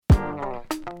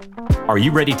Are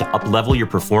you ready to up-level your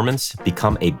performance,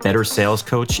 become a better sales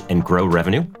coach, and grow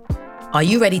revenue? Are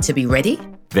you ready to be ready?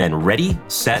 Then ready,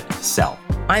 set, sell.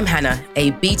 I'm Hannah,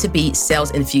 a B2B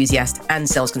sales enthusiast and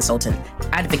sales consultant,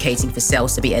 advocating for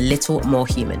sales to be a little more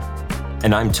human.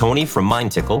 And I'm Tony from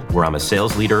MindTickle, where I'm a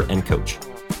sales leader and coach.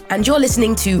 And you're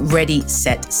listening to Ready,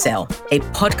 Set, Sell, a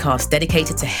podcast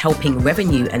dedicated to helping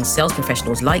revenue and sales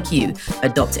professionals like you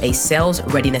adopt a sales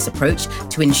readiness approach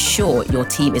to ensure your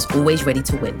team is always ready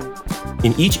to win.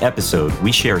 In each episode,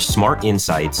 we share smart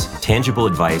insights, tangible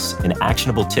advice, and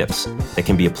actionable tips that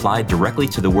can be applied directly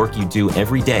to the work you do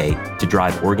every day to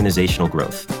drive organizational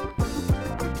growth.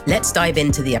 Let's dive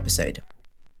into the episode.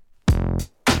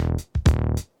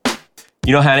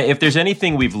 You know, Hannah, if there's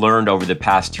anything we've learned over the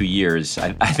past 2 years,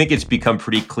 I think it's become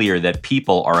pretty clear that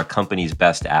people are a company's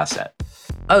best asset.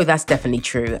 Oh, that's definitely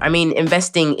true. I mean,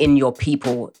 investing in your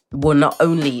people will not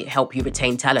only help you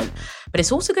retain talent, but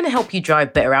it's also going to help you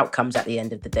drive better outcomes at the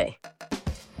end of the day.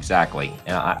 Exactly.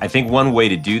 I think one way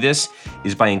to do this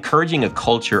is by encouraging a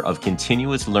culture of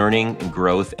continuous learning and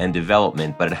growth and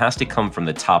development, but it has to come from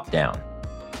the top down.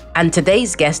 And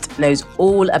today's guest knows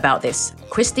all about this.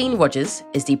 Christine Rogers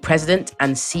is the president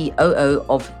and COO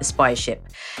of Aspireship,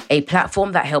 a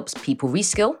platform that helps people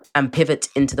reskill and pivot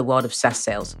into the world of SaaS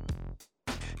sales.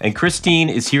 And Christine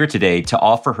is here today to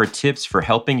offer her tips for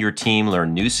helping your team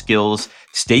learn new skills,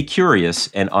 stay curious,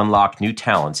 and unlock new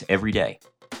talents every day.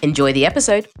 Enjoy the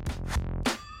episode.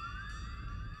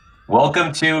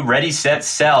 Welcome to Ready, Set,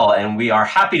 Sell. And we are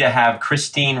happy to have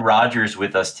Christine Rogers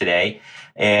with us today.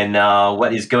 And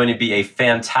what is going to be a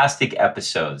fantastic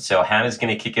episode. So Hannah's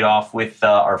going to kick it off with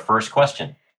our first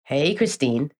question. Hey,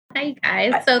 Christine. Hi,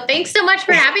 guys. So thanks so much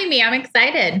for having me. I'm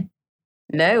excited.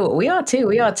 No, we are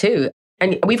too.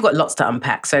 And we've got lots to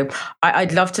unpack. So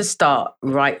I'd love to start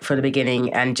right from the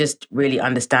beginning and just really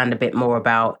understand a bit more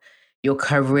about your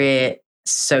career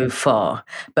so far.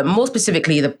 But more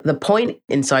specifically, the point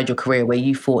inside your career where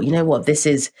you thought, you know what, this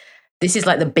is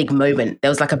like the big moment. There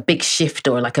was like a big shift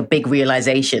or like a big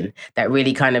realization that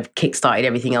really kind of kickstarted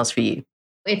everything else for you.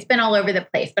 It's been all over the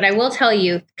place, but I will tell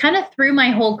you kind of through my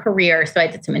whole career. So I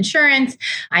did some insurance.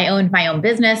 I owned my own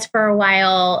business for a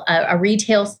while, a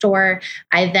retail store.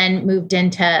 I then moved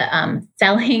into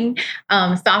selling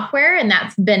software. And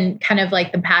that's been kind of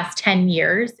like the past 10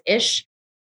 years-ish.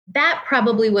 That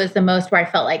probably was the most where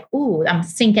I felt like, ooh, I'm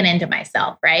sinking into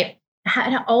myself, right? I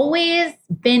had always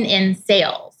been in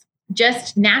sales.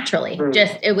 Just naturally,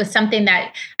 it was something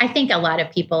that I think a lot of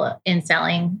people in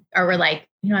selling were like,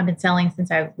 I've been selling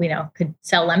since I, could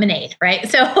sell lemonade, right?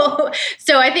 So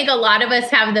I think a lot of us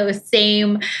have those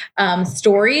same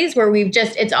stories where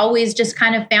it's always just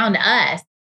kind of found us.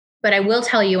 But I will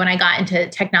tell you, when I got into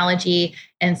technology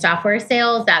and software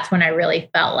sales, that's when I really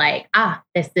felt like,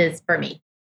 this is for me.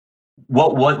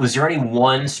 What was there any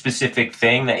one specific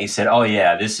thing that you said, oh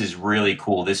yeah, this is really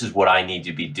cool. This is what I need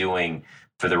to be doing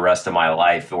for the rest of my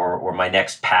life or my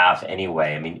next path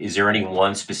anyway? I mean, is there any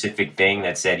one specific thing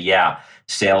that said, yeah,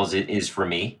 sales is for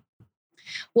me?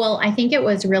 Well, I think it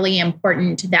was really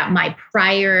important that my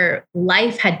prior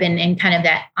life had been in kind of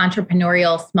that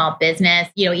entrepreneurial small business.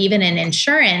 Even in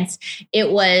insurance, it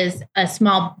was a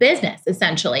small business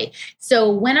essentially.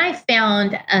 So when I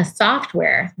found a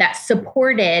software that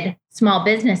supported small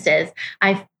businesses,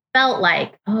 I felt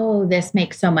like, oh, this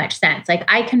makes so much sense. Like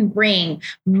I can bring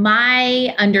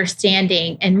my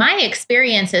understanding and my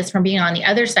experiences from being on the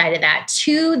other side of that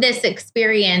to this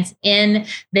experience in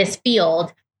this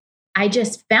field. I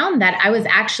just found that I was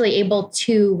actually able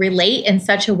to relate in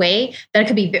such a way that it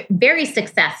could be very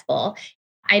successful.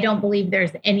 I don't believe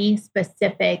there's any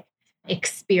specific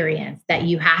experience that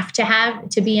you have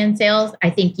to be in sales.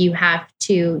 I think you have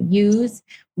to use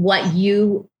what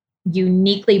you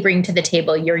uniquely bring to the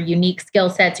table, your unique skill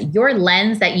sets, your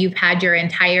lens that you've had your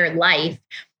entire life,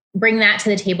 bring that to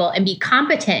the table and be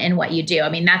competent in what you do. I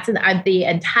mean, that's the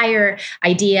entire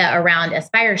idea around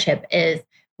Aspireship is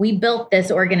we built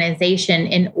this organization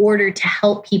in order to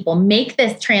help people make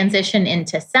this transition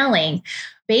into selling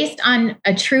based on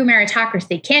a true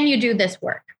meritocracy. Can you do this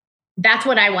work? That's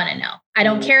what I want to know. I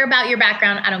don't care about your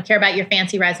background. I don't care about your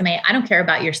fancy resume. I don't care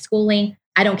about your schooling.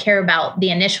 I don't care about the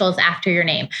initials after your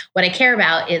name. What I care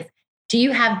about is, do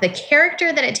you have the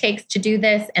character that it takes to do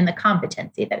this and the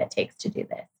competency that it takes to do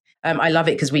this? I love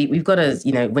it because we've got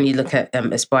to, when you look at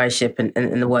Aspireship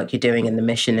and the work you're doing and the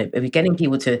mission, if we're getting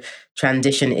people to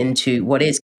transition into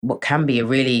what can be a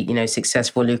really,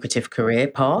 successful, lucrative career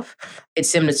path.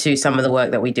 It's similar to some of the work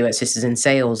that we do at Sisters in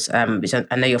Sales, which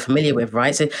I know you're familiar with,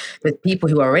 right? So there's people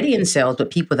who are already in sales,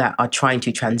 but people that are trying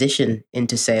to transition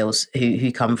into sales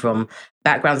who come from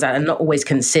backgrounds that are not always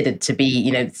considered to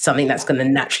be, something that's going to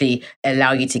naturally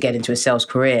allow you to get into a sales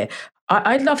career.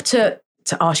 I'd love to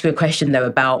ask you a question though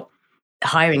about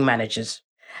hiring managers.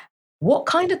 What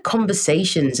kind of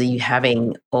conversations are you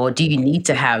having, or do you need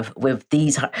to have with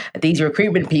these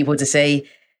recruitment people to say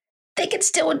they can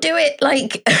still do it?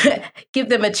 Like, give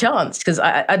them a chance, because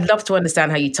I'd love to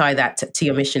understand how you tie that to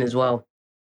your mission as well.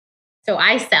 So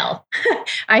I sell.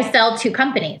 I sell to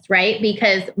companies, right?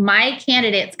 Because my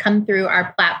candidates come through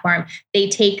our platform. They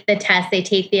take the test, they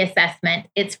take the assessment.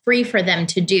 It's free for them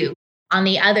to do. On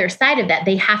the other side of that,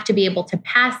 they have to be able to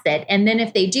pass it. And then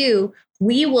if they do,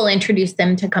 we will introduce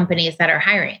them to companies that are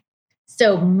hiring.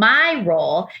 So my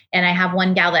role, and I have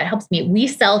one gal that helps me, we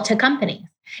sell to companies.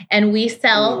 And we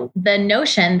sell the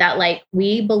notion that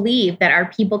we believe that our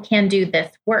people can do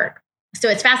this work. So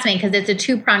it's fascinating because it's a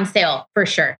two-pronged sale for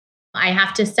sure. I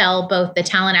have to sell both the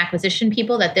talent acquisition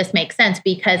people that this makes sense,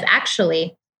 because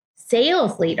actually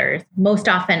sales leaders most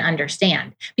often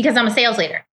understand, because I'm a sales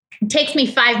leader. It takes me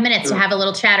 5 minutes to have a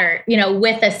little chatter,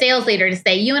 with a sales leader to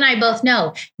say, you and I both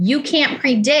know you can't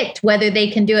predict whether they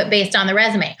can do it based on the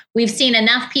resume. We've seen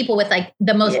enough people with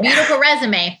the most beautiful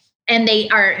resume, and they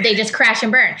just crash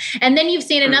and burn. And then you've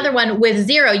seen another one with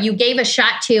zero. You gave a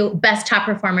shot to best top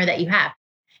performer that you have.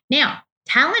 Now,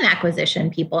 talent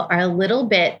acquisition people are a little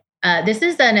bit, this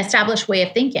is an established way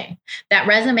of thinking. That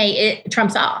resume, it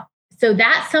trumps all. So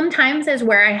that sometimes is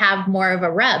where I have more of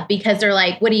a rub, because they're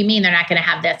like, what do you mean they're not going to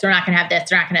have this? They're not going to have this.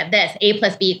 They're not going to have this. A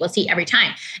plus B equals C every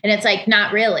time. And it's like,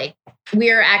 not really.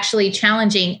 We're actually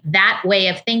challenging that way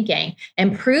of thinking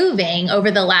and proving over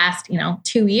the last,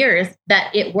 2 years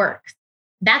that it works.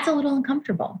 That's a little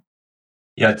uncomfortable.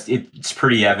 Yeah, it's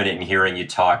pretty evident in hearing you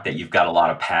talk that you've got a lot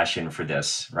of passion for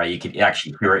this, right? You can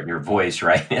actually hear it in your voice,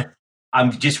 right?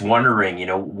 I'm just wondering,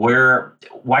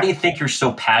 why do you think you're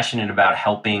so passionate about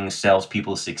helping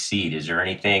salespeople succeed? Is there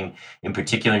anything in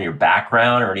particular in your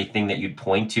background or anything that you'd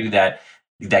point to that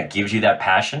gives you that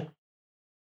passion?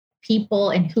 People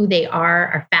and who they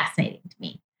are fascinating to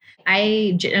me.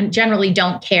 I generally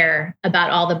don't care about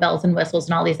all the bells and whistles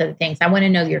and all these other things. I want to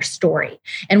know your story.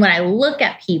 And when I look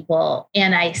at people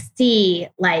and I see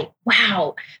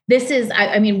wow, this is,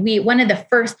 one of the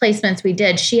first placements we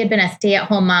did, she had been a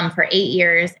stay-at-home mom for 8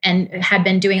 years and had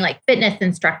been doing fitness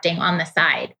instructing on the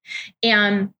side.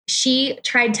 And she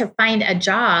tried to find a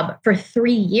job for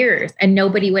 3 years and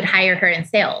nobody would hire her in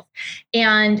sales.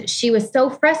 And she was so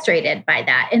frustrated by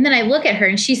that. And then I look at her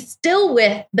and she's still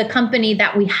with the company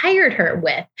that we hired her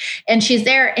with. And she's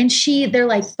there and they're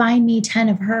like, find me 10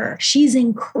 of her. She's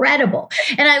incredible.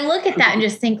 And I look at that and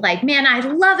just think man, I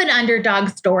love an underdog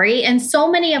story. And so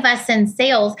many of us in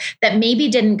sales that maybe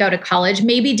didn't go to college,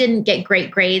 maybe didn't get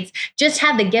great grades, just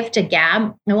had the gift of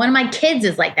gab. And one of my kids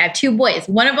is like that. I have 2 boys.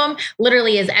 One of them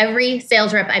literally is every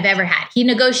sales rep I've ever had. He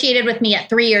negotiated with me at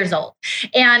 3 years old.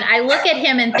 And I look at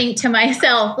him and think to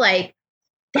myself,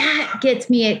 that gets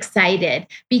me excited,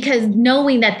 because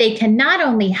knowing that they can not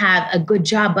only have a good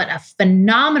job, but a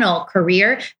phenomenal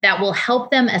career that will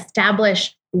help them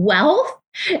establish wealth,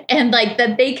 and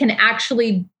that they can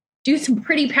actually do some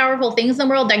pretty powerful things in the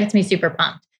world, that gets me super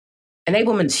pumped.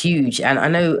 Enablement's huge. And I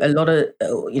know a lot of,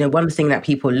 one thing that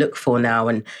people look for now,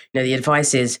 and, the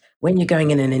advice is when you're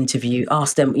going in an interview,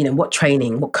 ask them, what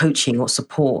training, what coaching, what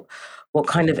support, what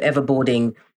kind of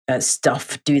everboarding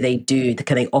stuff do they do?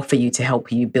 Can they offer you to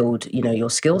help you build, your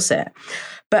skill set?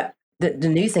 But the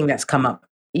new thing that's come up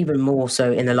even more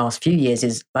so in the last few years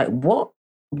is what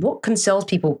can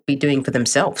salespeople be doing for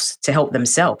themselves to help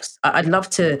themselves? I'd love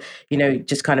to,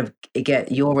 just kind of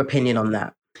get your opinion on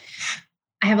that.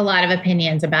 I have a lot of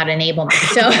opinions about enablement.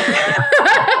 So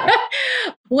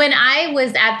when I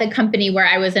was at the company where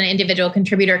I was an individual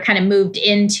contributor, kind of moved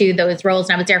into those roles,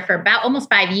 and I was there for about almost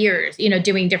 5 years,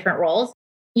 doing different roles.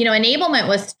 Enablement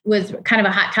was kind of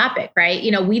a hot topic, right?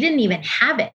 We didn't even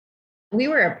have it. We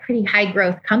were a pretty high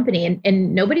growth company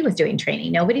and nobody was doing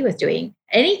training. Nobody was doing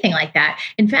anything like that.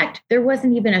 In fact, there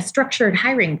wasn't even a structured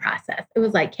hiring process. It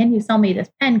was like, can you sell me this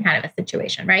pen kind of a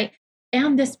situation, right?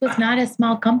 And this was not a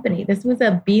small company. This was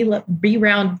a B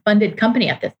round funded company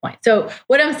at this point. So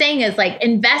what I'm saying is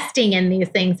investing in these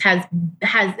things has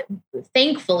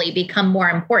thankfully become more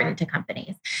important to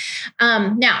companies.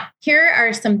 Now, here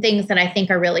are some things that I think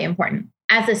are really important.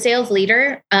 As a sales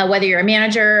leader, whether you're a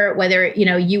manager, whether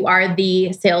you are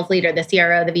the sales leader, the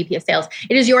CRO, the VP of sales,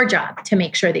 it is your job to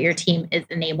make sure that your team is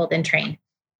enabled and trained.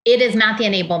 It is not the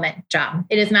enablement job.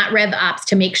 It is not rev ops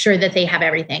to make sure that they have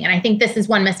everything. And I think this is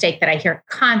one mistake that I hear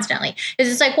constantly.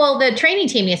 It's just the training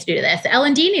team needs to do this.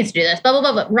 L&D needs to do this, blah, blah,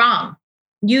 blah, blah. Wrong.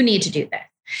 You need to do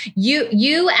this.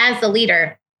 You as the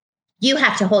leader, you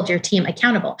have to hold your team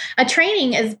accountable. A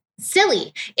training is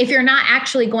silly if you're not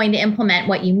actually going to implement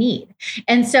what you need.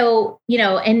 And so,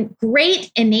 and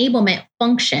great enablement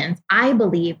functions, I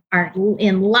believe, are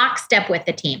in lockstep with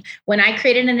the team. When I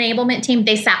created an enablement team,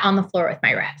 they sat on the floor with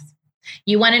my reps.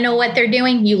 You want to know what they're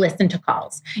doing? You listen to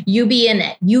calls. You be in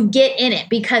it. You get in it,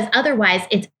 because otherwise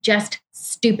it's just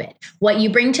stupid. What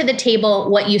you bring to the table,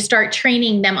 what you start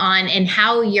training them on, and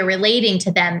how you're relating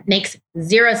to them makes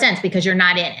zero sense because you're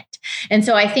not in it. And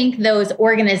so I think those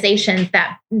organizations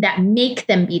that make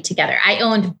them be together. I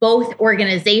owned both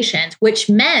organizations, which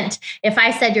meant if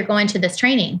I said you're going to this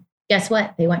training, guess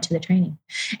what? They went to the training.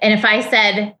 And if I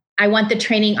said I want the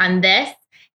training on this,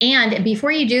 and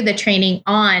before you do the training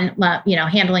on,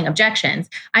 handling objections,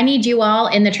 I need you all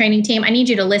in the training team. I need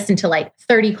you to listen to like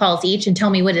 30 calls each and tell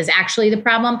me what is actually the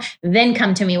problem. Then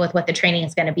come to me with what the training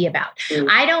is going to be about.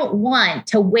 I don't want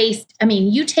to waste.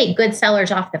 You take good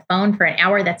sellers off the phone for an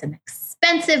hour. That's an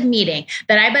expensive meeting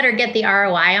that I better get the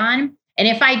ROI on. And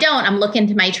if I don't, I'm looking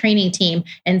to my training team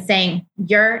and saying,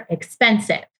 you're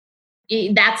expensive.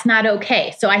 That's not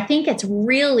okay. So I think it's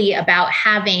really about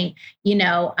having,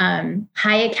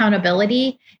 high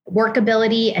accountability,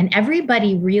 workability, and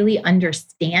everybody really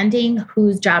understanding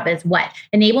whose job is what.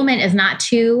 Enablement is not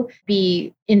to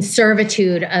be in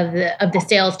servitude of the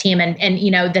sales team and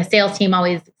the sales team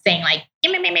always saying like,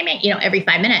 every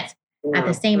 5 minutes. At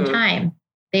the same time,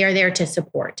 they are there to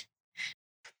support.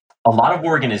 A lot of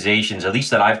organizations, at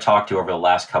least that I've talked to over the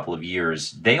last couple of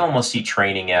years, they almost see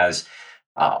training as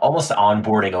almost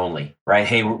onboarding only, right?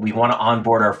 Hey, we want to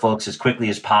onboard our folks as quickly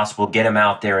as possible, get them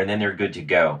out there, and then they're good to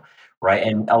go, right?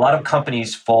 And a lot of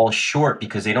companies fall short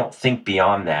because they don't think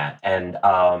beyond that. And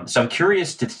so I'm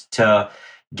curious to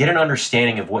get an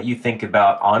understanding of what you think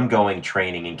about ongoing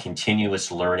training and continuous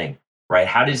learning, right?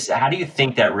 How do you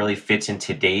think that really fits in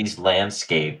today's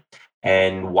landscape?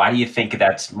 And why do you think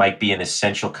that might be an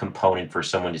essential component for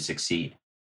someone to succeed?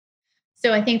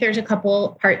 So I think there's a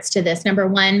couple parts to this. Number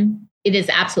one, it is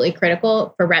absolutely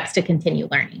critical for reps to continue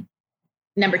learning.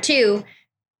 Number two,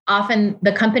 often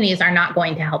the companies are not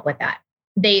going to help with that.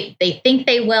 They think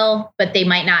they will, but they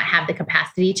might not have the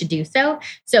capacity to do so.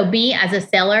 So me as a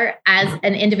seller, as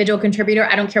an individual contributor,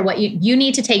 I don't care what you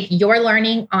need to take your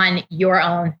learning on your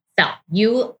own self.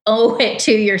 You owe it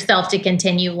to yourself to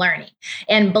continue learning.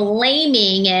 And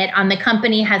blaming it on the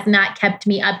company has not kept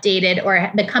me updated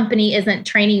or the company isn't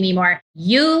training me more.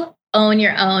 You own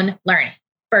your own learning,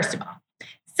 first of all.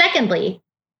 Secondly,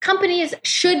 companies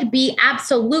should be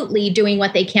absolutely doing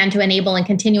what they can to enable and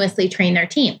continuously train their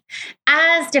team.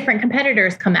 As different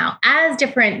competitors come out, as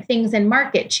different things in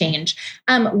market change,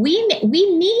 we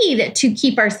need to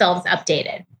keep ourselves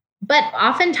updated. But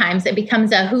oftentimes it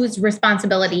becomes a whose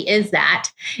responsibility is that?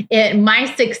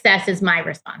 My success is my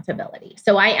responsibility.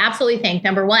 So I absolutely think,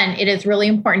 number one, it is really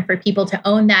important for people to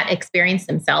own that experience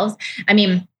themselves.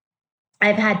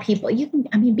 I've had people,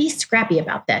 be scrappy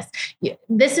about this.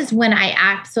 This is when I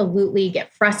absolutely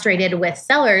get frustrated with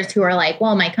sellers who are like,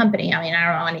 well, my company, I don't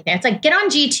know anything. It's like, get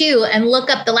on G2 and look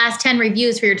up the last 10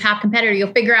 reviews for your top competitor.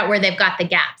 You'll figure out where they've got the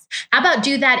gaps. How about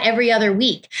do that every other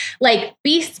week? Like,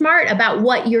 be smart about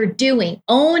what you're doing.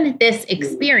 Own this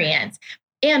experience.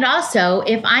 And also,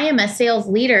 if I am a sales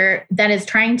leader that is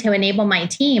trying to enable my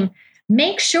team,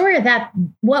 make sure that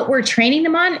what we're training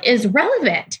them on is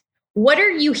relevant. What are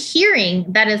you hearing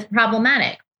that is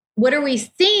problematic? What are we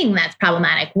seeing that's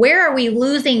problematic? Where are we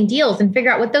losing deals? And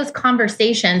figure out what those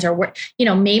conversations are.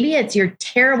 Maybe it's your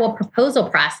terrible proposal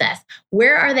process.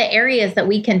 Where are the areas that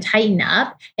we can tighten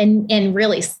up and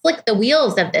really slick the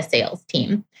wheels of the sales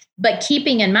team? But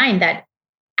keeping in mind that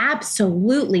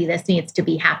absolutely this needs to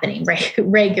be happening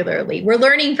regularly. We're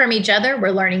learning from each other.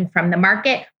 We're learning from the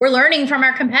market. We're learning from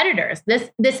our competitors.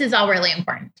 This is all really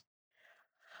important.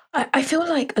 I feel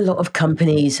like a lot of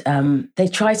companies, they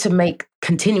try to make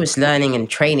continuous learning and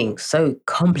training so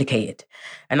complicated.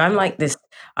 And I'm like this,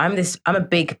 I'm a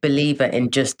big believer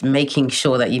in just making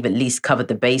sure that you've at least covered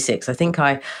the basics. I think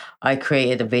I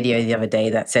created a video the other day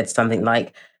that said something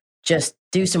like, just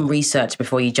do some research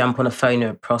before you jump on a phone with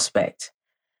a prospect.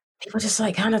 People are just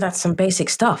like, Hannah, that's some basic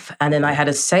stuff. And then I had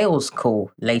a sales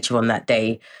call later on that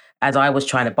day as I was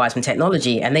trying to buy some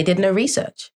technology and they did no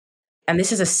research. And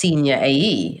this is a senior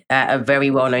AE at a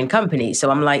very well-known company. So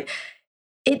I'm like,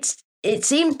 it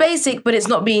seems basic, but it's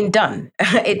not being done.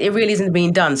 It really isn't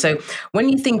being done. So when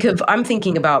you think of, I'm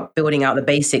thinking about building out the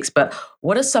basics, but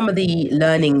what are some of the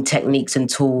learning techniques and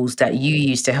tools that you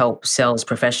use to help sales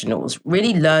professionals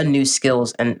really learn new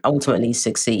skills and ultimately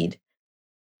succeed?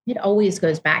 It always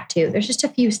goes back to, there's just a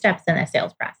few steps in the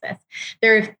sales process.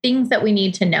 There are things that we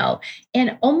need to know.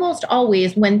 And almost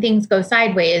always when things go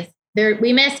sideways,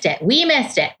 We missed it. We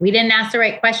missed it. We didn't ask the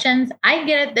right questions. I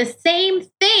get it. The same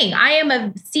thing. I am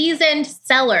a seasoned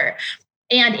seller.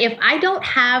 And if I don't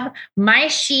have my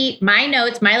sheet, my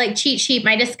notes, my cheat sheet,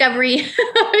 my discovery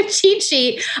cheat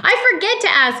sheet, I forget to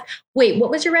ask, wait, what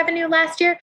was your revenue last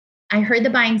year? I heard the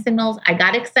buying signals. I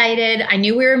got excited. I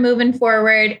knew we were moving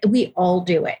forward. We all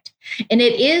do it. And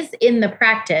it is in the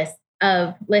practice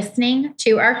of listening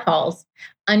to our calls,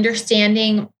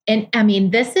 understanding. And I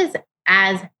mean, this is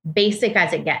as basic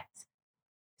as it gets.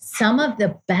 Some of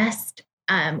the best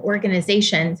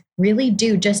organizations really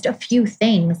do just a few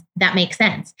things that make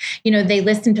sense. They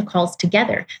listen to calls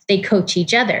together. They coach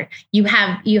each other. You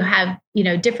have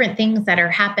different things that are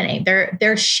happening.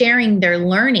 They're sharing their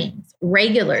learnings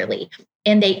regularly,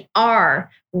 and they are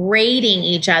rating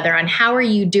each other on how are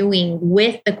you doing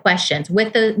with the questions,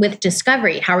 with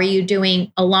discovery. How are you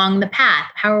doing along the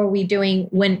path? How are we doing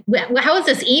how is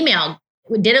this email?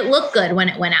 Did it look good when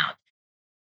it went out?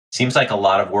 Seems like a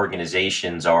lot of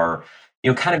organizations are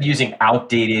kind of using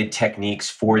outdated techniques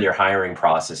for their hiring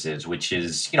processes, which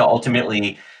is,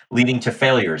 ultimately leading to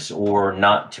failures or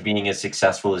not to being as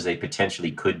successful as they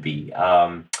potentially could be.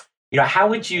 How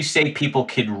would you say people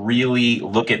could really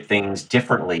look at things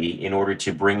differently in order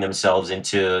to bring themselves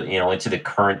into the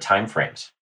current timeframes?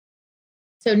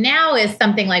 So now is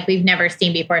something like we've never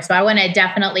seen before. So I want to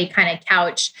definitely kind of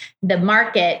couch the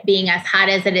market being as hot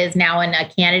as it is now in a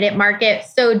candidate market.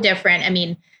 So different. I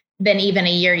mean, than even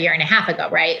a year and a half ago,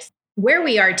 right? Where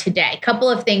we are today, a couple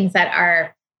of things that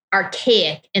are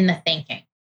archaic in the thinking.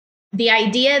 The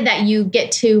idea that you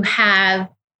get to have,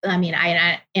 I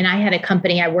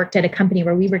worked at a company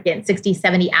where we were getting 60,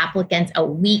 70 applicants a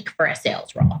week for a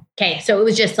sales role. Okay. So it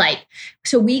was just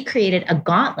so we created a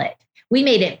gauntlet. We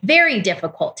made it very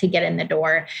difficult to get in the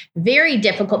door, very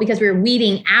difficult because we were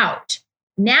weeding out.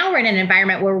 Now we're in an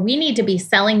environment where we need to be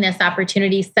selling this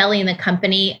opportunity, selling the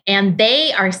company, and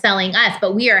they are selling us,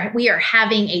 but we are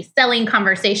having a selling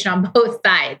conversation on both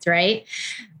sides, right?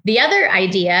 The other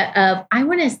idea of, I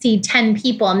want to see 10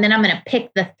 people and then I'm going to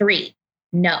pick the 3.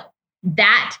 No,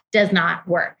 that does not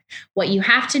work. What you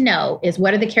have to know is,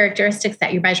 what are the characteristics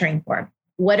that you're measuring for?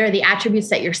 What are the attributes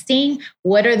that you're seeing?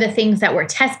 What are the things that we're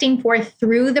testing for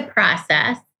through the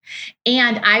process?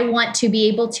 And I want to be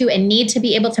able to and need to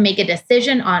be able to make a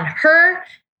decision on her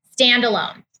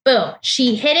standalone. Boom.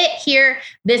 She hit it here.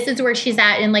 This is where she's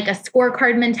at in a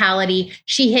scorecard mentality.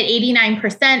 She hit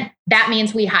 89%. That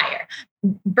means we hire.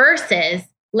 Versus,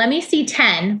 let me see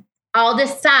 10. I'll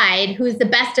decide who's the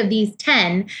best of these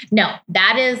 10. No,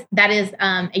 that is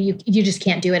you just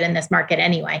can't do it in this market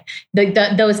anyway.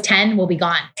 Those 10 will be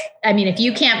gone. I mean, if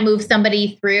you can't move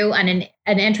somebody through an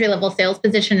entry-level sales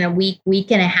position in a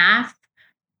week and a half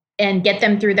and get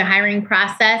them through the hiring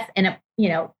process in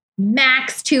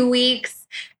max 2 weeks,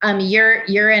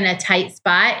 you're in a tight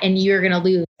spot and you're going to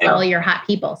lose all your hot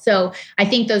people. So I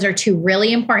think those are 2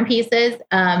 really important pieces,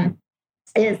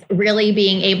 is really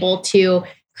being able to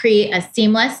create a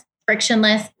seamless,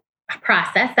 frictionless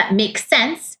process that makes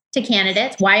sense to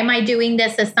candidates. Why am I doing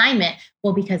this assignment?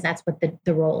 Well, because that's what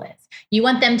the role is. You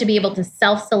want them to be able to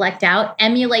self-select out,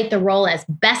 emulate the role as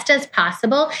best as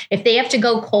possible. If they have to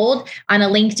go cold on a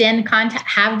LinkedIn contact,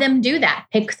 have them do that.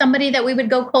 Pick somebody that we would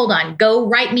go cold on. Go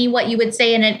write me what you would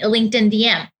say in a LinkedIn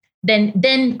DM.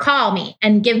 Then call me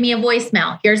and give me a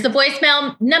voicemail. Here's the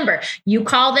voicemail number. You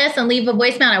call this and leave a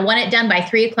voicemail. I want it done by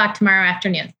 3:00 tomorrow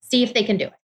afternoon. See if they can do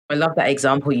it. I love that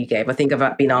example you gave. I think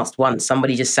I've been asked once,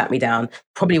 somebody just sat me down,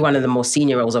 probably one of the more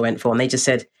senior roles I went for, and they just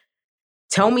said,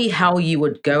 tell me how you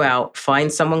would go out,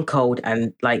 find someone cold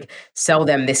and sell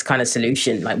them this kind of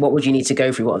solution. What would you need to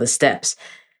go through? What are the steps?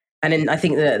 And then I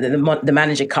think the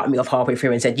manager cut me off halfway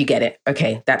through and said, you get it.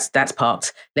 Okay, that's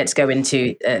parked. Let's go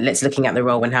into, let's looking at the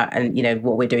role and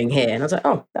what we're doing here. And I was like,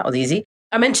 oh, that was easy.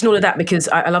 I mentioned all of that because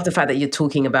I love the fact that you're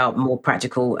talking about more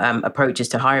practical approaches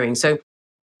to hiring. So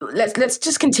let's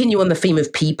just continue on the theme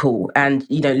of people and,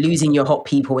 losing your hot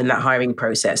people in that hiring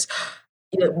process.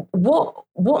 What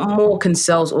more can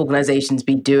sales organizations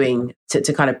be doing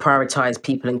to kind of prioritize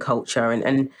people and culture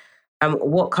and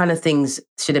what kind of things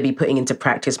should they be putting into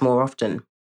practice more often?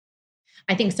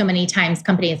 I think so many times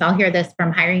companies, I'll hear this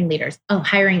from hiring leaders. Oh,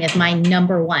 hiring is my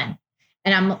number one.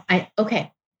 And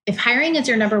okay. If hiring is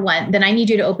your number one, then I need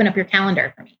you to open up your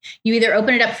calendar for me. You either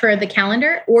open it up for the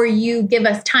calendar or you give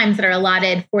us times that are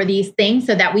allotted for these things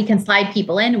so that we can slide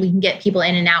people in and we can get people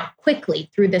in and out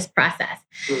quickly through this process.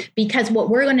 Because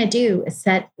what we're going to do is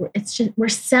we're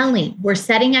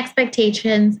setting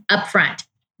expectations up front.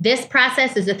 This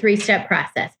process is a 3-step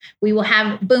process. We will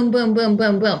have boom, boom, boom,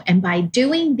 boom, boom. And by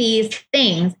doing these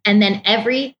things, and then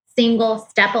every single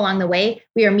step along the way,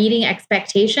 we are meeting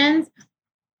expectations.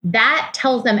 that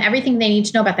tells them everything they need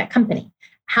to know about that company.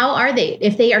 How are they?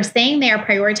 If they are saying they are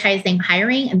prioritizing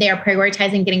hiring and they are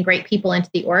prioritizing getting great people into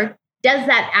the org, does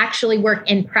that actually work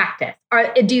in practice?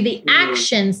 Or do the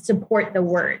actions support the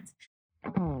words?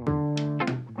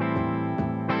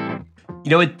 You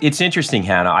know, it's interesting,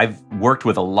 Hannah. I've worked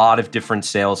with a lot of different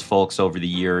sales folks over the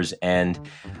years, and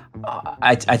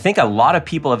I think a lot of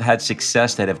people have had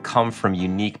success that have come from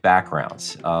unique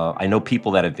backgrounds. I know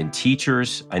people that have been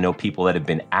teachers. I know people that have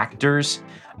been actors.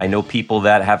 I know people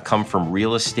that have come from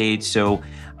real estate. So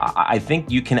I think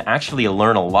you can actually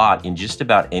learn a lot in just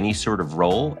about any sort of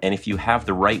role. And if you have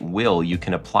the right will, you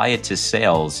can apply it to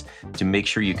sales to make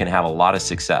sure you can have a lot of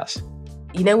success.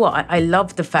 You know what? I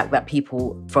love the fact that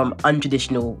people from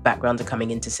untraditional backgrounds are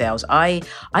coming into sales. I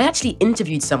actually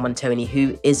interviewed someone, Tony,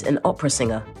 who is an opera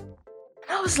singer.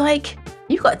 And I was like,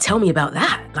 you've got to tell me about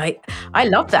that. Like, I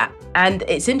love that. And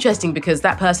it's interesting because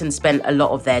that person spent a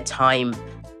lot of their time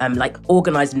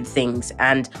organizing things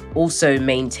and also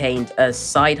maintained a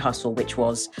side hustle, which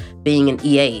was being an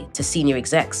EA to senior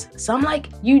execs. So I'm like,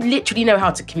 you literally know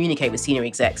how to communicate with senior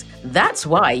execs. That's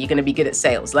why you're going to be good at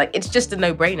sales. Like, it's just a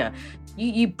no-brainer.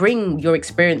 You bring your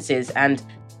experiences and,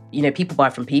 people buy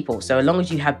from people. So as long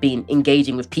as you have been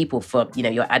engaging with people for,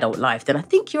 your adult life, then I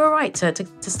think you're all right to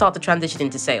start the transition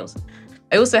into sales.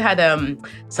 I also had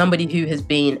somebody who has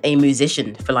been a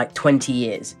musician for like 20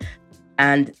 years.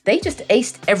 And they just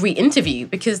aced every interview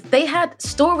because they had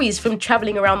stories from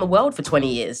traveling around the world for 20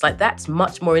 years. Like, that's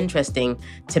much more interesting,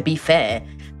 to be fair,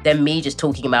 than me just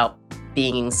talking about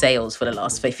being in sales for the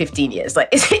last 15 years. Like,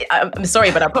 I'm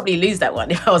sorry, but I'd probably lose that one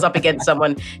if I was up against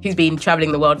someone who's been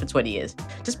traveling the world for 20 years.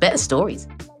 Just better stories.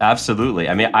 Absolutely.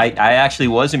 I mean, I actually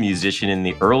was a musician in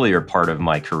the earlier part of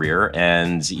my career.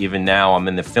 And even now I'm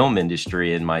in the film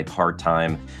industry in my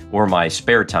part-time, or my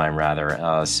spare time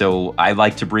rather. So I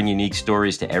like to bring unique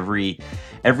stories to every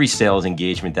sales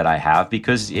engagement that I have,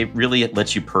 because it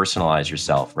lets you personalize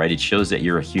yourself, right? It shows that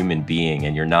you're a human being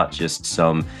and you're not just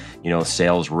some,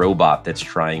 sales robot that's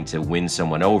trying to win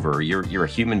someone over. You're a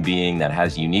human being that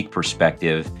has unique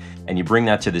perspective, and you bring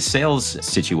that to the sales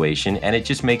situation, and it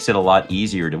just makes it a lot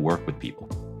easier to work with people.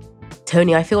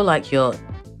 Tony, I feel like you're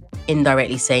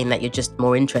indirectly saying that you're just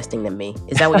more interesting than me.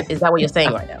 Is that what you're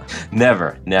saying right now?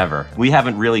 Never. We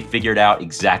haven't really figured out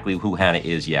exactly who Hannah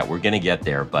is yet. We're going to get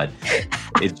there, but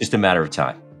it's just a matter of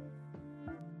time.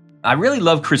 I really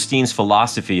love Christine's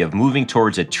philosophy of moving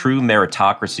towards a true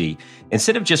meritocracy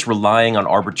instead of just relying on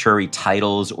arbitrary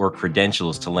titles or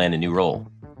credentials to land a new role.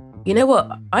 You know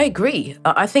what? I agree.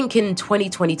 I think in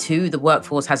 2022, the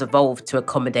workforce has evolved to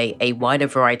accommodate a wider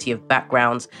variety of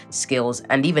backgrounds, skills,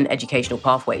 and even educational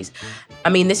pathways. I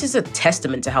mean, this is a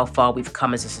testament to how far we've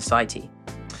come as a society.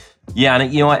 Yeah,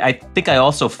 and I think I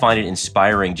also find it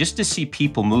inspiring just to see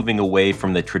people moving away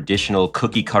from the traditional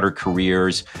cookie-cutter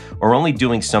careers or only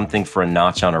doing something for a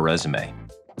notch on a resume.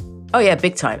 Oh yeah,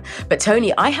 big time. But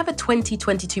Tony, I have a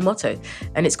 2022 motto,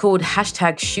 and it's called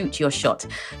 #ShootYourShot,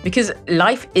 because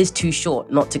life is too short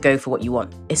not to go for what you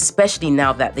want, especially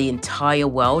now that the entire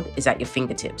world is at your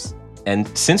fingertips. And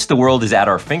since the world is at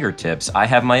our fingertips, I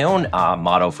have my own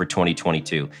motto for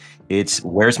 2022. It's,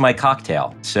 where's my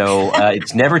cocktail? So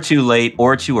it's never too late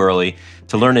or too early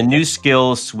to learn a new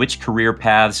skill, switch career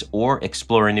paths, or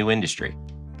explore a new industry.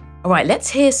 All right, let's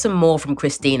hear some more from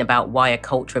Christine about why a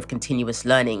culture of continuous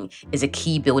learning is a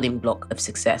key building block of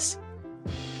success.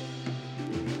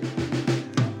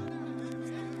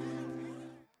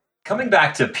 Coming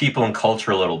back to people and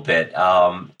culture a little bit,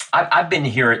 I've been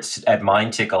here at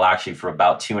MindTickle actually for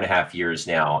about 2.5 years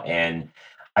now, and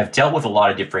I've dealt with a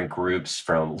lot of different groups,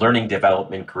 from learning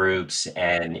development groups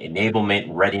and enablement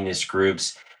and readiness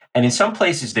groups. And in some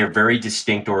places, they're very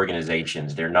distinct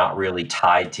organizations. They're not really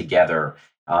tied together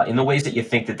in the ways that you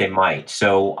think that they might.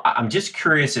 So I'm just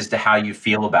curious as to how you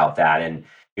feel about that. And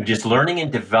just learning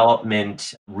and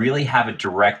development really have a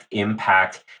direct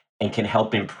impact and can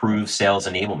help improve sales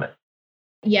enablement.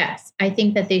 Yes, I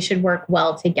think that they should work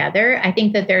well together. I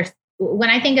think that when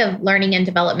I think of learning and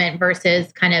development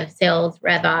versus kind of sales,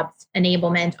 RevOps,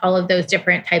 enablement, all of those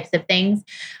different types of things,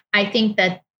 I think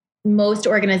that most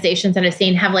organizations that I've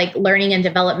seen have like learning and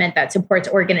development that supports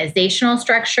organizational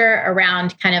structure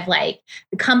around kind of like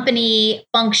the company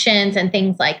functions and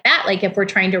things like that. Like if we're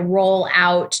trying to roll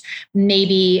out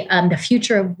maybe the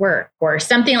future of work or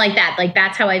something like that, like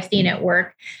that's how I've seen it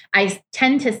work. I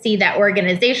tend to see that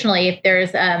organizationally, if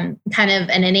there's kind of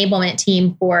an enablement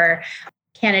team for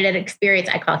candidate experience,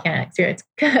 I call candidate experience,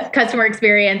 customer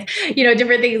experience,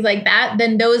 different things like that,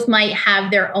 then those might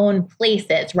have their own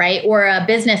places, right? Or a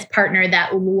business partner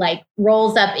that like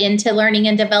rolls up into learning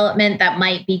and development that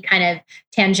might be kind of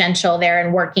tangential there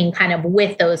and working kind of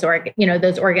with those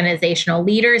those organizational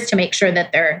leaders to make sure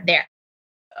that they're there.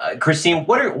 Christine,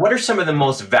 what are some of the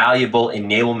most valuable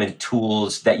enablement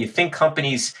tools that you think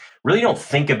companies really don't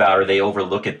think about or they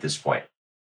overlook at this point?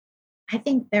 I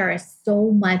think there is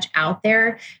so much out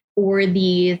there for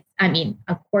these. I mean,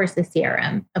 of course, the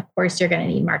CRM, of course, you're going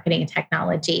to need marketing and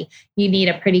technology. You need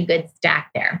a pretty good stack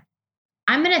there.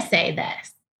 I'm going to say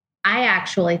this. I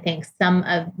actually think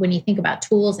when you think about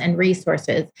tools and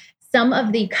resources, some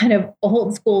of the kind of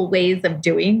old school ways of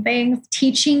doing things,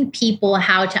 teaching people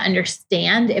how to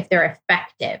understand if they're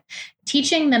effective,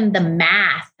 teaching them the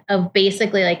math of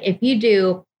basically like if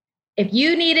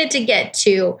you needed to get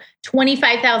to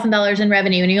 $25,000 in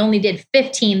revenue and you only did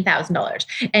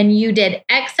 $15,000 and you did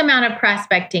X amount of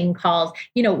prospecting calls,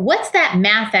 what's that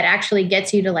math that actually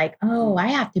gets you to like, oh, I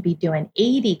have to be doing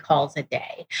 80 calls a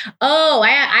day. Oh,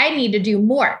 I need to do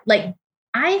more. Like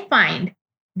I find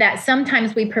that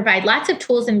sometimes we provide lots of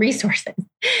tools and resources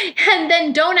and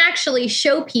then don't actually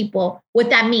show people what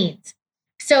that means.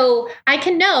 So I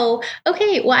can know,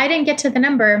 okay, well, I didn't get to the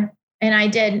number and I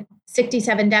did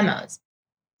 67 demos.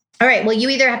 All right, well, you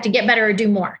either have to get better or do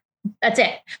more. That's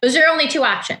it. Those are your only two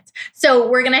options. So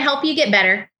we're going to help you get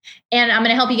better. And I'm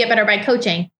going to help you get better by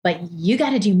coaching, but you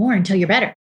got to do more until you're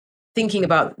better. Thinking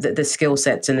about the skill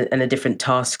sets and the different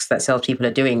tasks that salespeople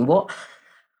are doing,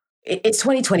 it's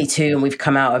 2022 and we've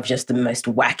come out of just the most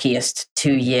wackiest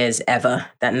 2 years ever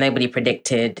that nobody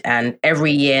predicted. And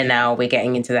every year now we're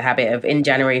getting into the habit of in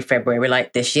January, February, we're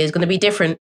like, this year's going to be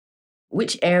different.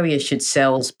 Which areas should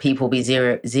salespeople be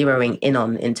zeroing in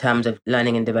on in terms of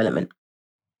learning and development?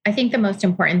 I think the most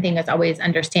important thing is always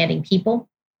understanding people.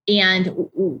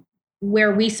 And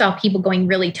where we saw people going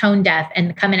really tone deaf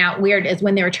and coming out weird is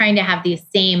when they were trying to have these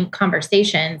same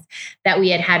conversations that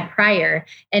we had prior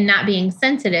and not being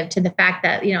sensitive to the fact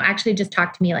that, actually just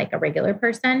talk to me like a regular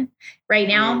person right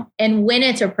now. And when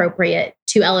it's appropriate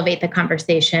to elevate the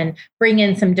conversation, bring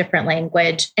in some different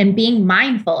language and being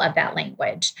mindful of that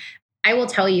language. I will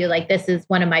tell you, like, this is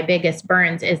one of my biggest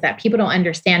burns is that people don't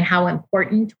understand how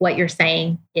important what you're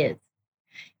saying is,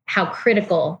 how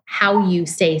critical how you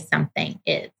say something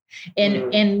is.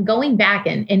 And going back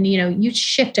and you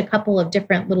shift a couple of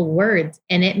different little words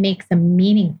and it makes a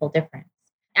meaningful difference.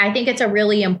 I think it's a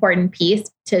really important piece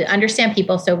to understand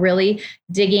people. So really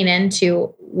digging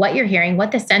into what you're hearing,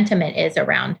 what the sentiment is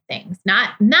around things,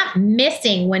 not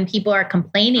missing when people are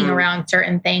complaining around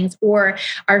certain things or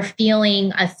are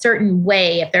feeling a certain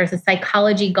way. If there's a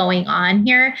psychology going on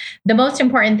here, the most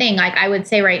important thing, like I would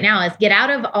say right now, is get out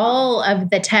of all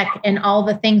of the tech and all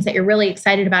the things that you're really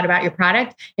excited about your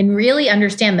product and really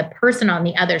understand the person on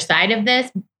the other side of this.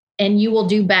 And you will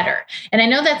do better. And I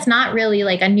know that's not really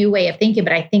like a new way of thinking,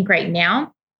 but I think right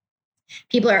now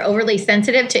people are overly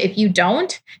sensitive to if you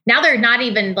don't. Now they're not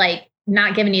even like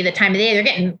not giving you the time of day. They're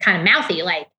getting kind of mouthy.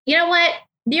 Like, you know what?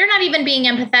 You're not even being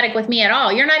empathetic with me at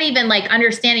all. You're not even like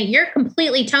understanding. You're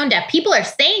completely tone deaf. People are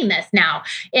saying this now.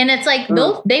 And it's like,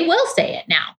 they will say it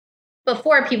now.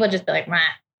 Before people just be like,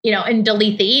 and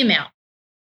delete the email.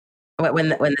 When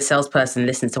the salesperson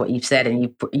listens to what you've said and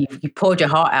you poured your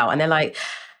heart out and they're like,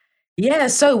 yeah,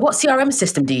 so what CRM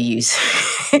system do you use?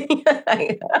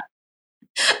 I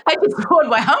just poured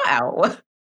my heart out.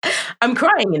 I'm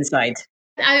crying inside.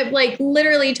 I like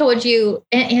literally told you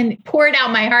and poured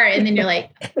out my heart. And then you're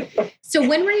like, so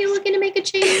when were you looking to make a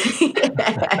change?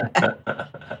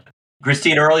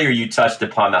 Christine, earlier you touched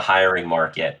upon the hiring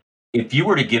market. If you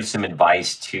were to give some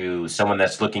advice to someone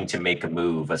that's looking to make a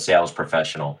move, a sales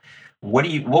professional, what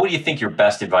would you think your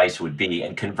best advice would be?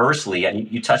 And conversely,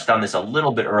 and you touched on this a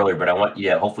little bit earlier, but I want you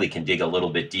to hopefully can dig a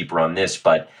little bit deeper on this.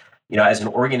 But as an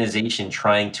organization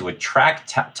trying to attract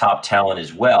top talent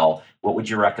as well, what would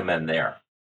you recommend there?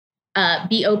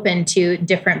 Be open to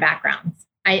different backgrounds.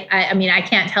 I mean, I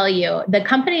can't tell you the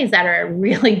companies that are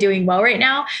really doing well right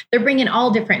now, they're bringing all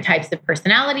different types of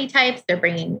personality types. They're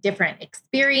bringing different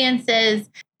experiences,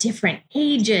 different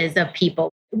ages of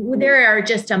people. There are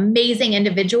just amazing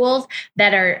individuals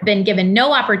that are been given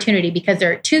no opportunity because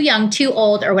they're too young, too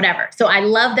old, or whatever. So I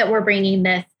love that we're bringing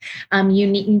this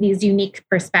these unique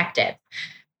perspectives.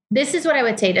 This is what I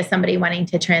would say to somebody wanting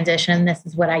to transition. This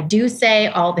is what I do say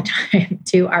all the time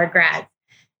to our grads.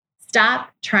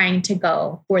 Stop trying to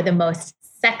go for the most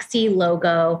sexy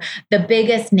logo, the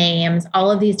biggest names, all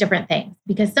of these different things.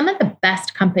 Because some of the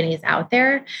best companies out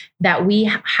there that we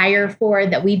hire for,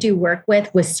 that we do work with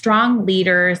strong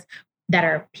leaders,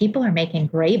 people are making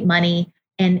great money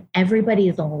and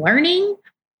everybody's learning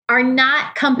are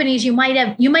not companies you might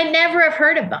never have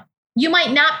heard of them. You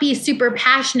might not be super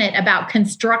passionate about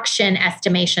construction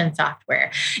estimation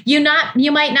software. You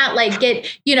might not like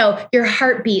get, your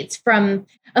heartbeats from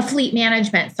a fleet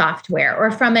management software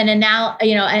or from an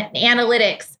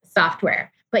analytics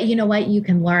software. But you know what? You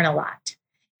can learn a lot.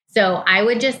 So I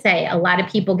would just say a lot of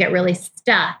people get really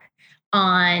stuck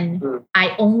on,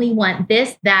 I only want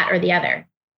this, that, or the other.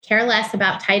 Care less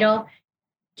about title.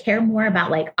 Care more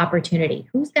about like opportunity.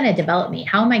 Who's going to develop me?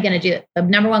 How am I going to do it? The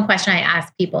number one question I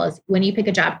ask people is when you pick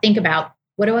a job, think about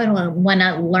what do I want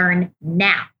to learn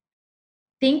now?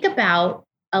 Think about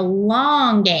a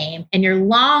long game and your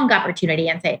long opportunity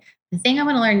and say, the thing I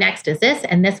want to learn next is this,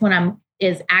 and this one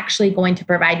is actually going to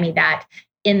provide me that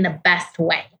in the best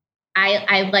way.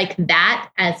 I like that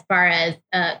as far as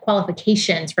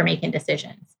qualifications for making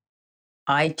decisions.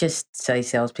 I just say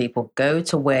salespeople, go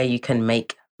to where you can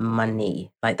make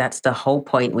money. Like that's the whole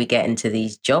point we get into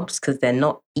these jobs because they're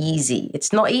not easy.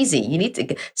 It's not easy. You need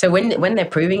to. So when they're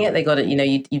proving it, they got to,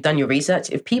 you've done your research.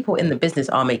 If people in the business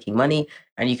are making money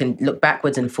and you can look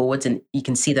backwards and forwards and you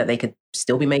can see that they could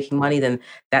still be making money, then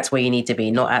that's where you need to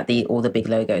be, not at all the big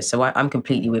logos. So I'm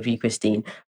completely with you, Christine.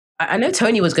 I know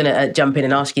Tony was going to jump in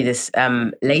and ask you this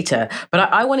later, but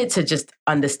I wanted to just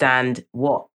understand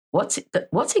what's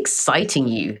exciting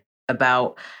you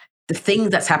about the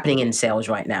things that's happening in sales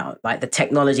right now, like the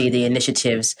technology, the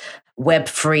initiatives,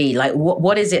 Web3. Like,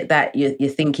 what is it that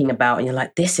you're thinking about, and you're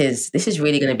like, this is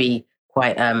really going to be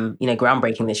quite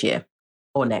groundbreaking this year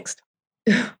or next?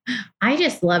 I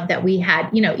just love that we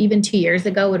had, even 2 years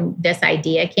ago when this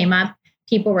idea came up,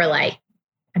 people were like,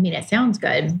 I mean, it sounds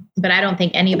good, but I don't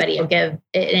think anybody will give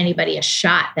anybody a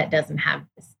shot that doesn't have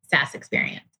SaaS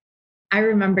experience. I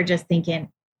remember just thinking,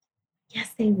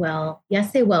 yes, they will.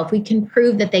 Yes, they will. If we can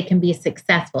prove that they can be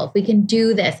successful, if we can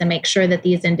do this and make sure that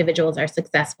these individuals are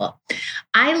successful.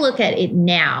 I look at it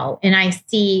now and I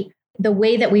see the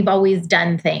way that we've always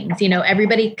done things.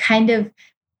 Everybody kind of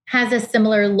has a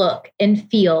similar look and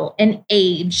feel and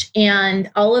age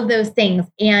and all of those things.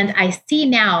 And I see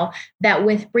now that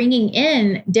with bringing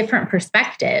in different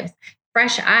perspectives,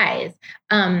 fresh eyes,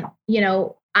 I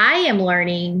am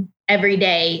learning every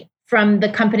day from the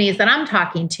companies that I'm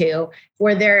talking to,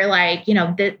 where they're like,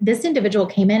 this individual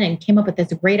came in and came up with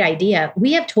this great idea.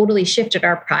 We have totally shifted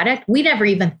our product. We never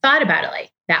even thought about it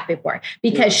like that before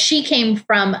because she came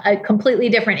from a completely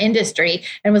different industry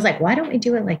and was like, why don't we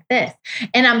do it like this?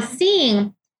 And I'm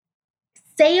seeing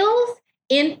sales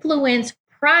influence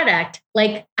product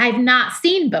like I've not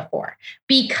seen before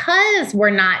because we're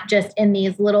not just in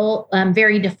these little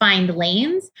very defined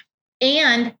lanes.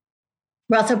 And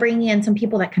we're also bringing in some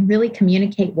people that can really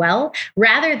communicate well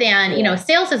rather than,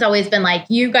 sales has always been like,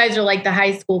 you guys are like the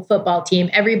high school football team.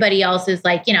 Everybody else is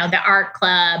like, the art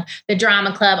club, the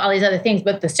drama club, all these other things.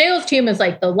 But the sales team is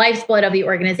like the lifeblood of the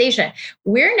organization.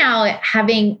 We're now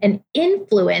having an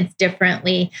influence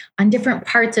differently on different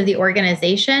parts of the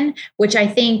organization, which I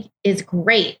think is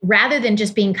great rather than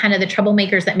just being kind of the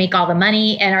troublemakers that make all the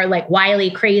money and are like wily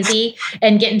crazy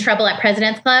and get in trouble at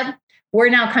President's Club. We're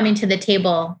now coming to the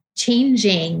table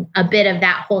changing a bit of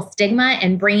that whole stigma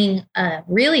and bringing a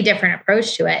really different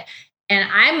approach to it. And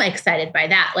I'm excited by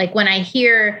that. Like when I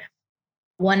hear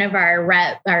one of our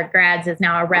grads is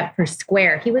now a rep for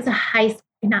Square. He was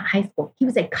he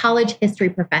was a college history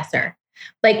professor.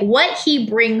 Like what he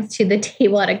brings to the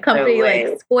table at a company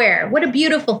like Square, what a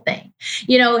beautiful thing.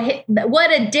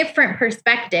 What a different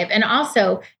perspective. And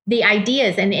also the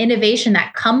ideas and innovation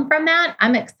that come from that.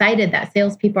 I'm excited that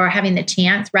salespeople are having the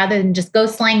chance rather than just go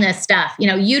slang this stuff.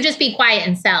 You just be quiet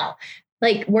and sell.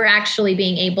 Like we're actually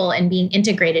being able and being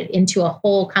integrated into a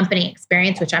whole company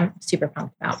experience, which I'm super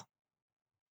pumped about.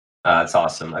 That's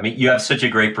awesome. I mean, you have such a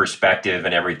great perspective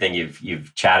and everything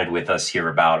you've chatted with us here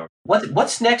about.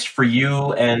 What's next for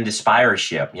you and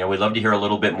Aspireship? We'd love to hear a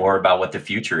little bit more about what the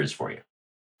future is for you.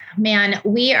 Man,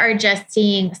 we are just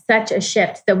seeing such a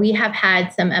shift. So we have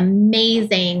had some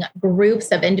amazing groups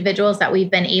of individuals that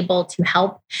we've been able to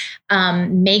help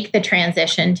make the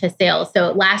transition to sales.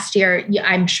 So last year,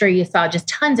 I'm sure you saw just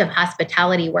tons of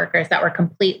hospitality workers that were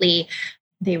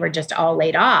they were just all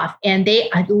laid off. And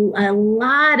a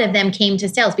lot of them came to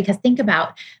sales because think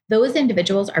about those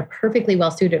individuals are perfectly well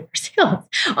suited for sales.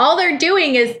 All they're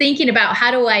doing is thinking about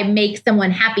how do I make someone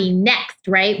happy next,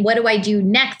 right? What do I do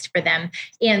next for them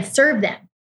and serve them?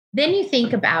 Then you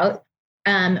think about,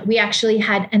 we actually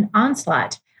had an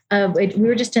onslaught we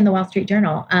were just in the Wall Street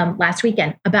Journal last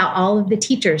weekend about all of the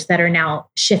teachers that are now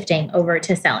shifting over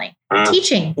to selling.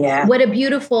 Teaching. Yeah. What a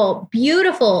beautiful,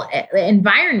 beautiful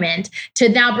environment to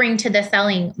now bring to the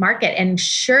selling market. And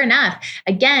sure enough,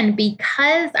 again,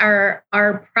 because our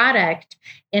product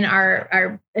and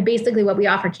our basically what we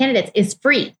offer candidates is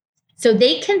free. So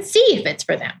they can see if it's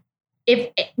for them.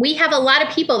 If we have a lot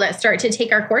of people that start to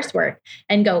take our coursework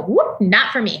and go, whoop,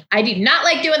 not for me. I do not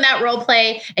like doing that role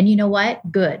play. And you know what?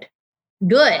 Good.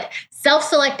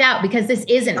 Self-select out because this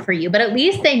isn't for you, but at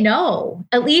least they know.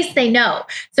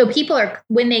 So people are,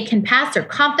 when they can pass, they're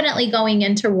confidently going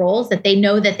into roles that they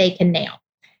know that they can nail.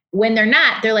 When they're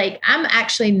not, they're like, I'm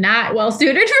actually not well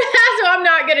suited for that, so I'm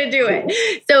not going to do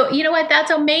it. So you know what?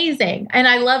 That's amazing. And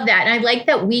I love that. And I like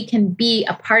that we can be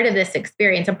a part of this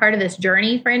experience, a part of this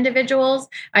journey for individuals.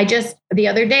 The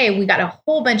other day, we got a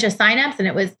whole bunch of signups and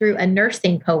it was through a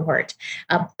nursing cohort,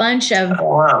 and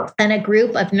a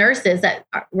group of nurses that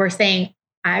were saying,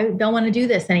 I don't want to do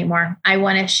this anymore. I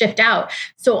want to shift out.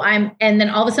 And then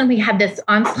all of a sudden we had this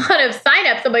onslaught of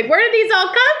signups. I'm like, where did these all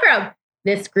come from?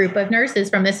 This group of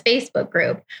nurses from this Facebook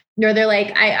group, where they're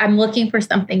like, I'm looking for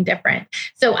something different.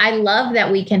 So I love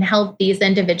that we can help these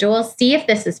individuals see if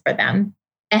this is for them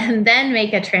and then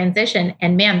make a transition.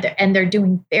 And they're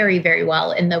doing very, very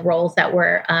well in the roles that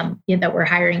we're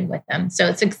hiring with them. So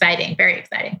it's exciting, very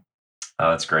exciting. Oh,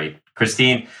 that's great.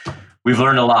 Christine, we've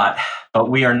learned a lot,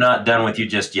 but we are not done with you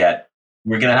just yet.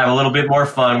 We're going to have a little bit more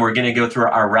fun. We're going to go through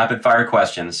our rapid fire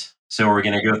questions. So we're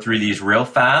going to go through these real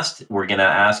fast. We're going to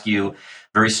ask you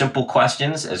very simple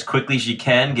questions as quickly as you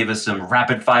can. Give us some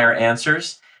rapid fire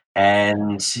answers.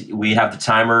 And we have the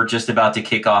timer just about to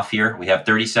kick off here. We have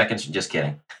 30 seconds. Just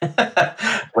kidding. But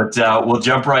we'll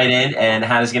jump right in, and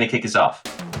Hannah's going to kick us off.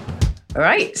 All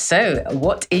right. So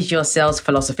what is your sales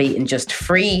philosophy in just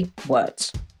 3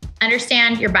 words?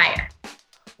 Understand your buyer.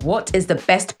 What is the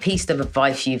best piece of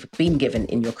advice you've been given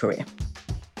in your career?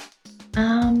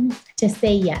 To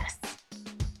say yes.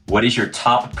 What is your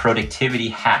top productivity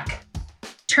hack?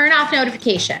 Turn off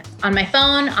notifications on my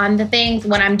phone, on the things.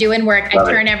 When I'm doing work, I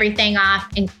turn everything off,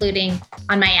 including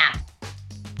on my app.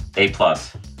 A+.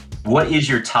 What is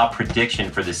your top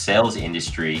prediction for the sales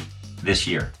industry this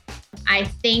year? I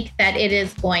think that it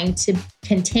is going to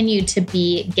continue to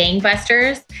be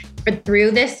gangbusters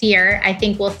through this year. I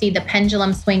think we'll see the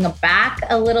pendulum swing back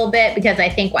a little bit because I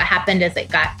think what happened is it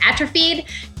got atrophied.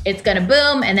 It's going to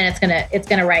boom, and then it's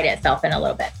going to right itself in a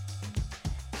little bit.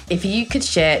 If you could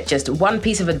share just one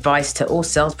piece of advice to all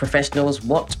sales professionals,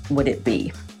 what would it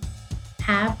be?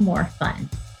 Have more fun.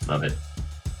 Love it.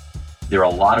 There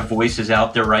are a lot of voices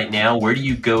out there right now. Where do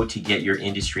you go to get your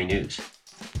industry news?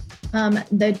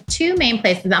 The 2 main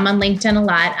places, I'm on LinkedIn a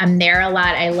lot. I'm there a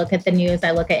lot. I look at the news.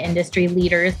 I look at industry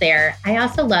leaders there. I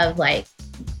also love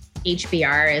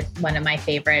HBR is one of my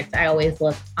favorites. I always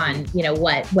look on,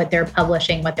 what they're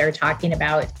publishing, what they're talking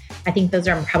about. I think those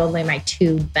are probably my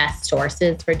 2 best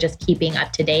sources for just keeping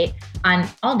up to date on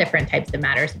all different types of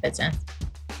matters of business.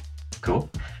 Cool.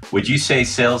 Would you say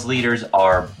sales leaders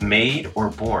are made or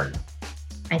born?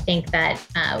 I think that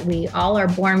we all are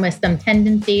born with some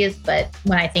tendencies, but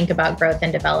when I think about growth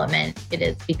and development, it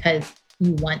is because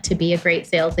you want to be a great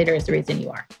sales leader is the reason you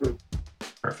are.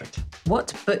 Perfect.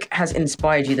 What book has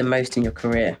inspired you the most in your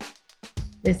career?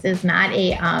 This is not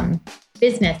a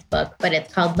business book, but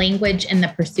it's called Language in the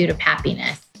Pursuit of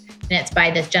Happiness. And it's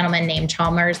by this gentleman named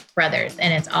Chalmers Brothers.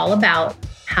 And it's all about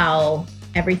how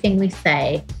everything we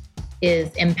say is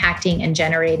impacting and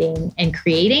generating and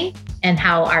creating, and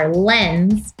how our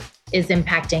lens is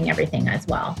impacting everything as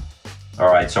well. All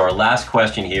right. So our last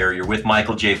question here, you're with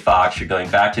Michael J. Fox, you're going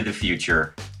back to the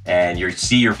future, and you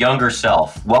see your younger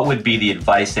self. What would be the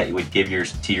advice that you would give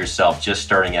to yourself just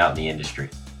starting out in the industry?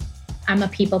 I'm a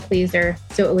people pleaser,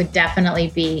 so it would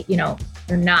definitely be,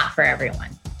 you're not for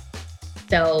everyone.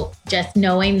 So just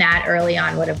knowing that early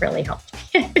on would have really helped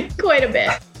me quite a bit.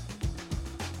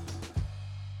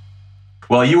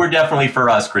 Well, you were definitely for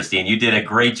us, Christine. You did a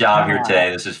great job here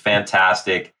today. This is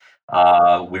fantastic.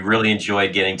 We really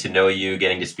enjoyed getting to know you,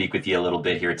 getting to speak with you a little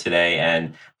bit here today.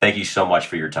 And thank you so much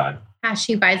for your time. Gosh,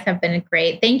 you guys have been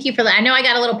great. Thank you for that. I know I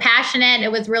got a little passionate.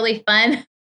 It was really fun.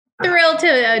 Thrilled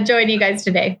to join you guys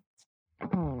today.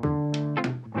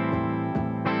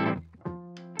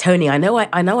 Tony, I know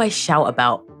I shout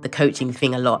about the coaching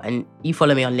thing a lot, and you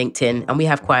follow me on LinkedIn, and we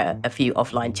have quite a few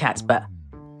offline chats. But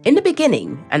in the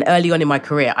beginning and early on in my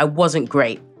career, I wasn't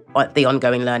great at the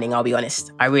ongoing learning, I'll be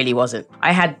honest. I really wasn't.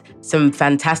 I had some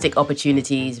fantastic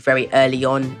opportunities very early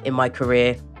on in my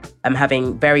career. I'm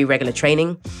having very regular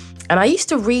training. And I used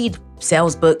to read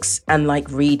sales books and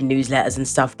read newsletters and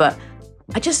stuff. But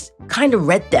I just kind of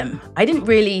read them. I didn't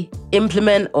really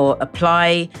implement or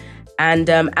apply. And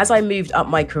as I moved up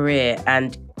my career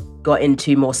and got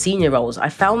into more senior roles, I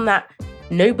found that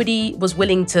nobody was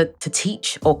willing to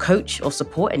teach or coach or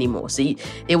support anymore. So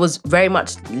it was very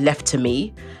much left to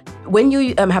me. When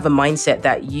you have a mindset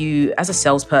that you, as a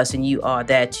salesperson, you are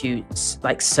there to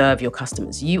serve your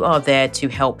customers. You are there to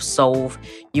help solve.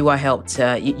 You're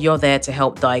there to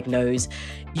help diagnose.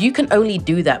 You can only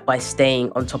do that by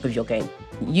staying on top of your game.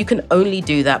 You can only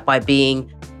do that by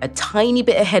being a tiny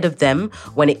bit ahead of them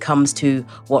when it comes to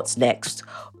what's next,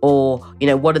 or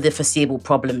what are the foreseeable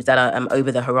problems that are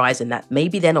over the horizon that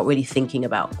maybe they're not really thinking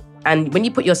about. And when you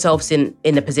put yourselves in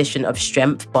a position of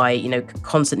strength by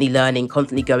constantly learning,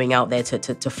 constantly going out there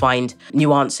to find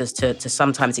new answers to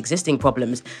sometimes existing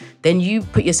problems, then you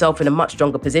put yourself in a much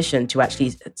stronger position to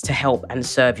actually to help and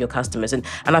serve your customers. And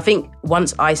I think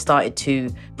once I started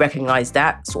to recognize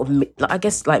that sort of, I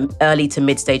guess, like early to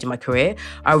mid stage of my career,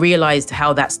 I realized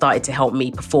how that started to help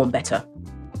me perform better.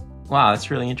 Wow,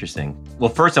 that's really interesting. Well,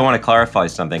 first, I want to clarify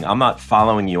something. I'm not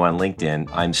following you on LinkedIn.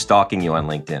 I'm stalking you on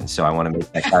LinkedIn. So I want to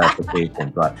make that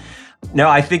clarification. But no,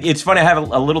 I think it's funny. I have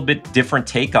a little bit different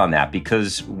take on that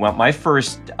because my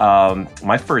first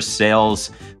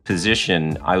sales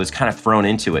position, I was kind of thrown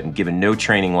into it and given no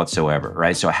training whatsoever,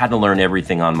 right? So I had to learn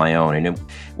everything on my own. And it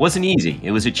wasn't easy.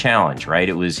 It was a challenge, right?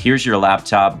 It was, here's your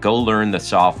laptop, go learn the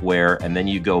software, and then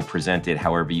you go present it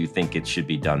however you think it should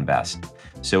be done best.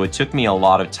 So it took me a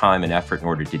lot of time and effort in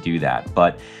order to do that.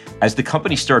 But as the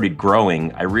company started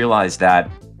growing, I realized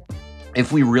that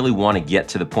if we really want to get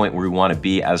to the point where we want to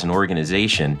be as an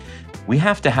organization, we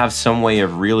have to have some way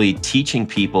of really teaching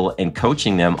people and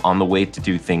coaching them on the way to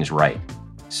do things right.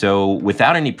 So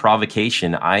without any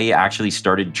provocation, I actually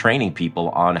started training people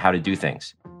on how to do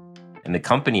things. And the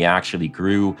company actually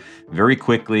grew very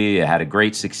quickly. It had a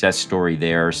great success story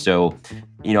there. So,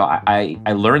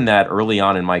 I learned that early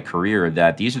on in my career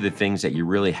that these are the things that you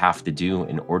really have to do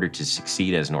in order to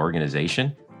succeed as an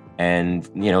organization. And,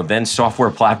 then software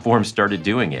platforms started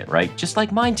doing it, right? Just like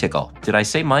MindTickle. Did I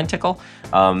say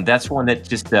MindTickle? That's one that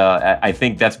just, I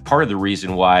think that's part of the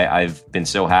reason why I've been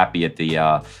so happy at the,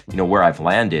 where I've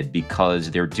landed,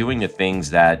 because they're doing the things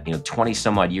that, 20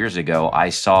 some odd years ago, I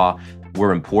saw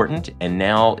were important. And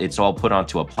now it's all put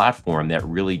onto a platform that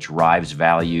really drives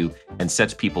value and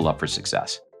sets people up for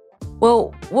success.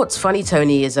 Well, what's funny,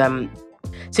 Tony, is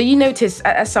so you notice,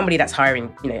 as somebody that's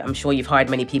hiring, I'm sure you've hired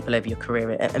many people over your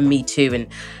career, and me too, and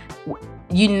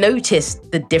you notice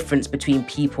the difference between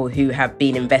people who have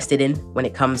been invested in when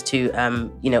it comes to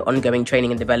ongoing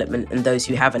training and development and those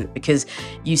who haven't, because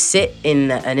you sit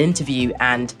in an interview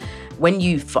and when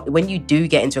you do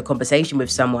get into a conversation with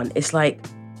someone, it's like,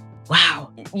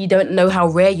 wow, you don't know how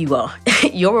rare you are.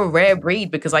 You're a rare breed,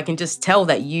 because I can just tell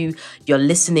that you're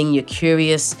listening, you're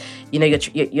curious,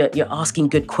 you're asking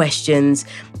good questions.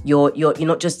 You're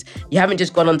not just, you haven't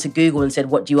just gone onto Google and said,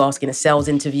 what do you ask in a sales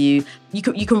interview? You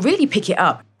can really pick it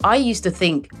up. I used to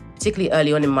think, particularly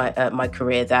early on in my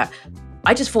career, that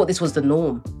I just thought this was the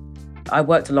norm. I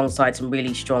worked alongside some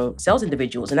really strong sales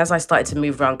individuals. And as I started to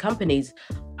move around companies,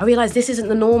 I realized this isn't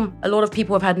the norm. A lot of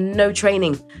people have had no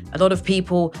training. A lot of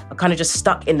people are kind of just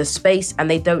stuck in the space and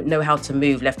they don't know how to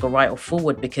move left or right or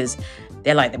forward, because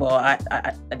they're like, well,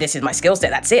 I this is my skill set.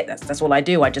 That's it. That's all I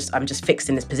do. I'm just fixed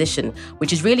in this position,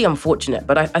 which is really unfortunate.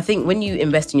 But I think when you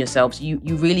invest in yourselves, you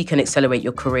really can accelerate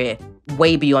your career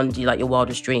way beyond your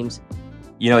wildest dreams.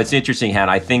 It's interesting, Han.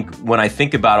 I think when I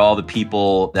think about all the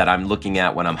people that I'm looking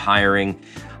at when I'm hiring,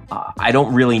 I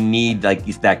don't really need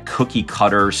that cookie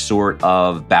cutter sort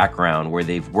of background where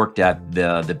they've worked at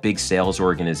the big sales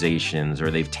organizations, or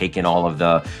they've taken all of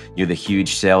the the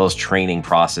huge sales training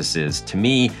processes. To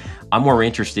me, I'm more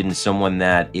interested in someone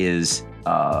that is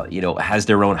has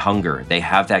their own hunger. They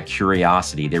have that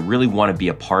curiosity. They really want to be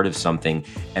a part of something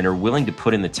and are willing to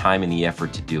put in the time and the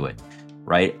effort to do it.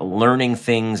 Right? Learning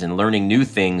things and learning new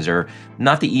things are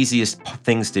not the easiest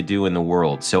things to do in the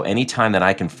world. So anytime that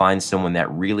I can find someone that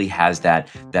really has that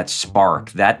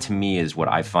spark, that to me is what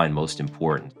I find most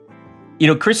important.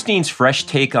 Christine's fresh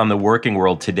take on the working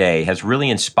world today has really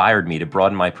inspired me to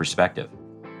broaden my perspective.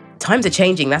 Times are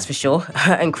changing, that's for sure.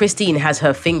 And Christine has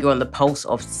her finger on the pulse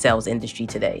of sales industry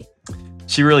today.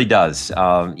 She really does.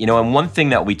 And one thing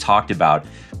that we talked about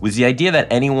was the idea that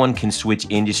anyone can switch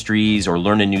industries or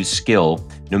learn a new skill,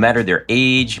 no matter their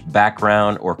age,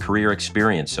 background, or career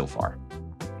experience so far.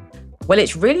 Well,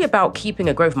 it's really about keeping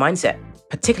a growth mindset,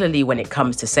 particularly when it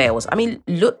comes to sales. I mean,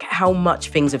 look how much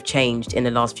things have changed in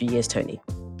the last few years, Tony.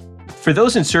 For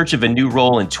those in search of a new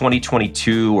role in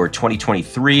 2022 or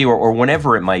 2023 or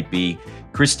whenever it might be,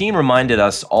 Christine reminded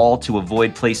us all to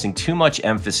avoid placing too much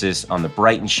emphasis on the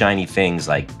bright and shiny things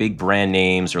like big brand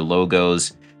names or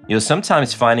logos.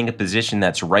 Sometimes finding a position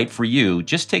that's right for you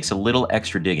just takes a little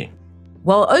extra digging.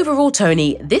 Well, overall,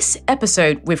 Tony, this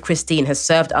episode with Christine has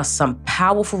served us some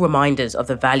powerful reminders of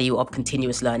the value of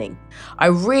continuous learning. I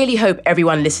really hope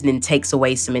everyone listening takes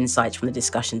away some insights from the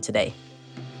discussion today.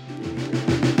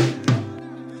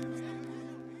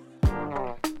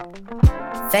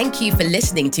 Thank you for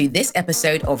listening to this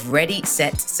episode of Ready,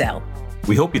 Set, Sell.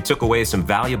 We hope you took away some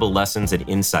valuable lessons and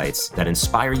insights that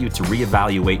inspire you to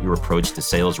reevaluate your approach to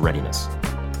sales readiness.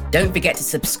 Don't forget to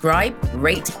subscribe,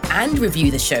 rate, and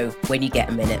review the show when you get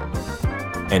a minute.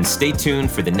 And stay tuned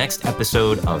for the next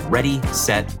episode of Ready,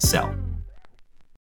 Set, Sell.